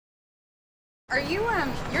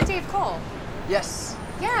You're Dave Cole. Yes.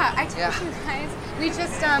 Yeah, I told you guys. We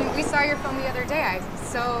just, we saw your film the other day. I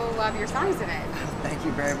so love your songs in it. Thank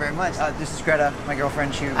you very, very much. This is Gretta, my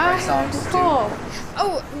girlfriend. She writes songs too. Cool.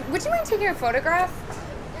 Oh, would you mind taking a photograph?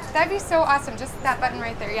 That'd be so awesome. Just that button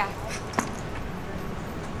right there, yeah.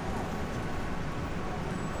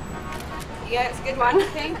 Yeah, it's a good one.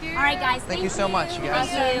 Thank you. All right, guys. Thank you so much, you guys.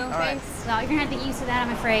 Thank you. All right. Well, you're gonna have to get used to that,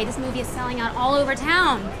 I'm afraid. This movie is selling out all over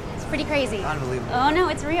town. It's pretty crazy. Unbelievable. Oh no,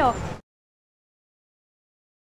 it's real.